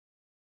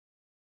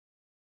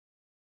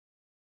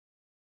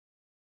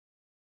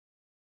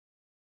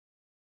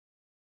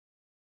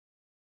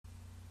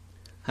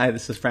Hi,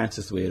 this is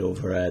Francis Wade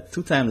over at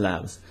Two Time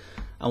Labs.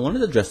 I wanted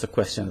to address a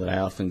question that I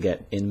often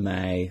get in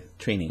my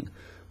training,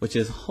 which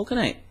is how can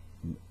I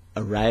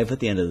arrive at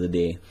the end of the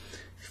day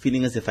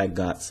feeling as if I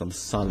got some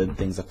solid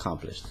things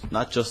accomplished?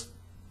 Not just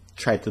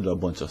try to do a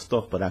bunch of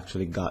stuff, but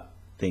actually got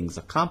things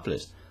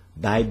accomplished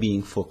by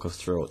being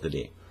focused throughout the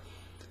day.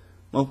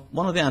 Well,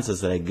 one of the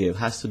answers that I give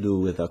has to do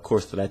with a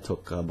course that I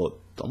took about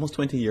almost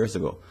 20 years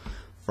ago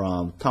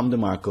from Tom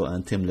DeMarco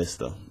and Tim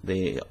Lister.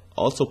 They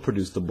also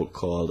produced a book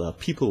called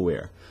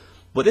Peopleware.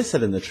 What they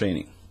said in the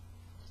training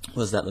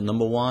was that the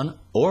number one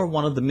or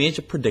one of the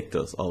major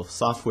predictors of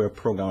software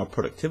programmer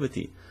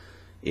productivity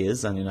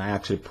is, and I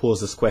actually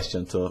posed this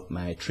question to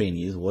my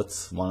trainees,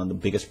 what's one of the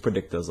biggest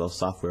predictors of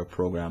software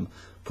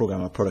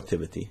programmer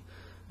productivity?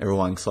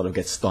 Everyone sort of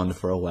gets stunned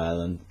for a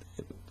while, and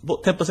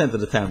about 10% of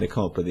the time they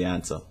come up with the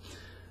answer,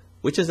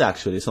 which is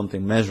actually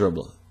something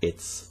measurable.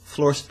 It's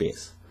floor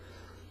space.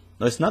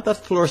 Now, it's not that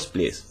floor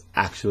space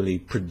actually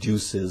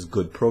produces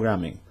good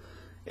programming.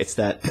 It's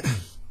that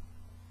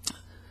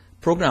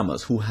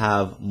programmers who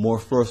have more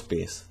floor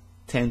space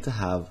tend to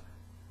have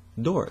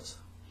doors.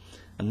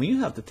 And when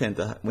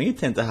you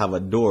tend to have a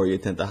door, you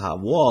tend to have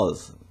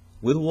walls.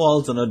 With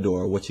walls and a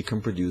door, what you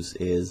can produce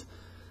is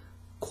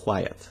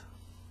quiet.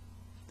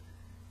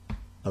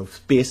 A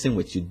space in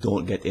which you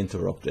don't get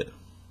interrupted.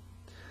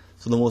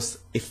 So the most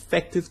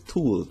effective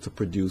tool to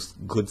produce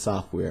good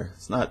software,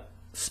 it's not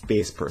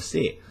space per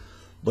se,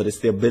 but it's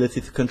the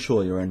ability to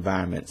control your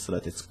environment so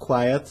that it's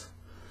quiet,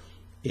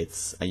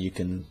 you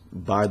can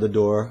bar the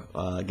door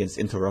against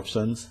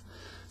interruptions.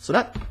 So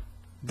that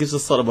gives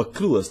us sort of a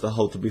clue as to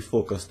how to be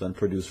focused and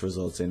produce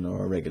results in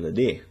our regular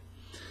day.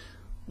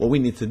 What we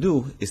need to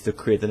do is to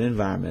create an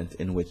environment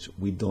in which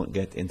we don't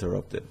get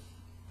interrupted.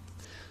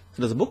 So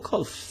there's a book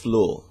called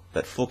Flow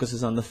that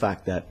focuses on the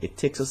fact that it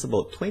takes us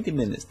about 20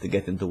 minutes to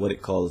get into what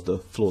it calls the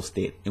flow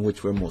state in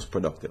which we're most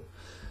productive.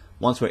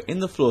 Once we're in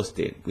the flow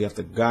state, we have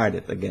to guard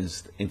it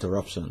against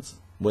interruptions,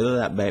 whether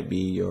that might be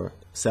your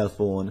cell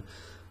phone,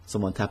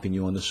 someone tapping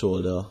you on the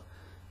shoulder,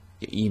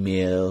 your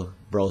email,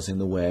 browsing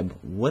the web,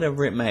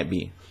 whatever it might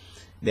be.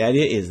 The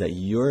idea is that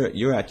you're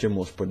at your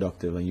most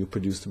productive and you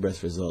produce the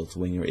best results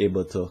when you're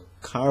able to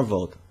carve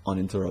out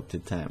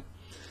uninterrupted time.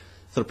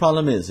 So the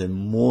problem is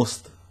in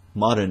most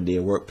modern day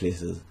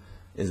workplaces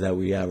is that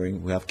we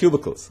have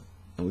cubicles.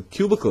 And with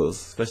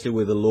cubicles, especially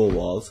with the low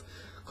walls,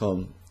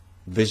 come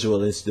visual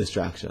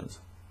distractions,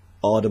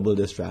 audible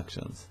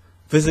distractions,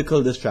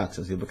 physical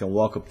distractions. People can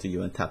walk up to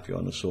you and tap you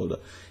on the shoulder,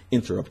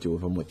 interrupt you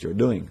from what you're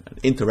doing, and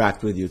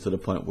interact with you to the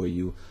point where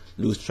you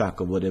lose track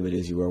of whatever it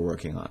is you are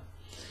working on.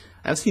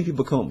 I've seen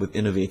people come up with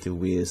innovative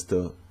ways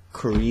to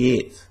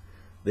create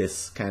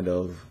this kind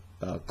of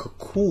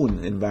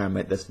cocoon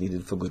environment that's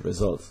needed for good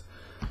results.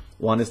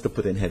 One is to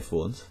put in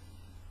headphones.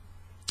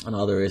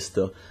 Another is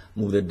to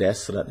move their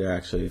desk so that they're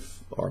actually,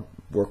 or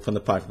work from the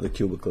part of the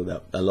cubicle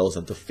that allows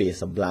them to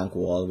face a blank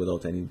wall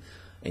without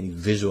any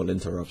visual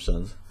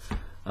interruptions.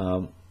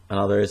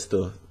 Another is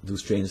to do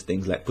strange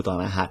things like put on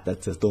a hat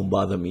that says "Don't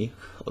bother me"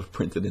 or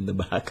printed in the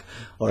back,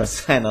 or a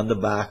sign on the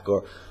back,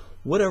 or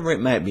whatever it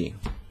might be.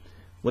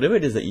 Whatever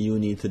it is that you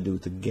need to do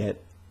to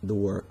get the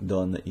work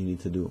done that you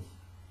need to do.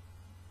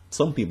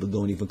 Some people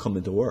don't even come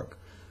into work.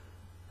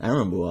 I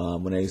remember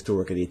when I used to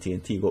work at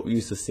AT&T, what we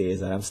used to say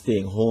is that I'm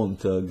staying home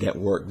to get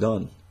work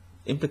done.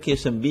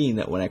 Implication being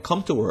that when I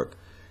come to work,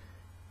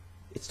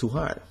 it's too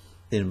hard.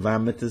 The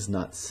environment is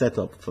not set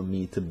up for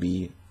me to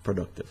be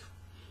productive.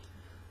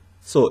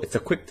 So it's a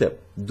quick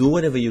tip. Do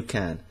whatever you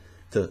can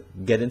to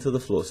get into the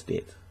flow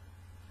state.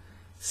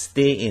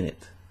 Stay in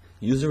it.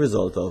 Use the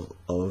result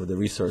of the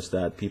research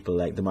that people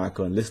like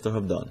DeMarco and Lister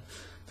have done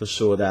to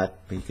show that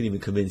you can even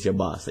convince your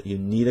boss that you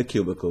need a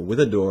cubicle with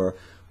a door,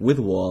 with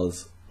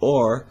walls,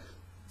 or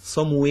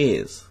some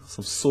ways,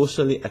 some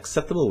socially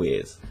acceptable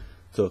ways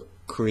to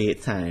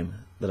create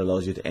time that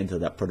allows you to enter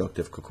that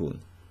productive cocoon.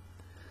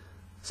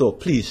 So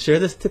please share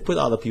this tip with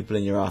other people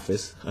in your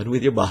office and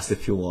with your boss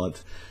if you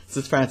want. This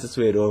is Francis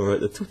Wade over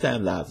at the Two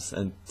Time Labs,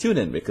 and tune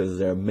in because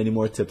there are many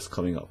more tips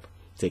coming up.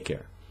 Take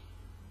care.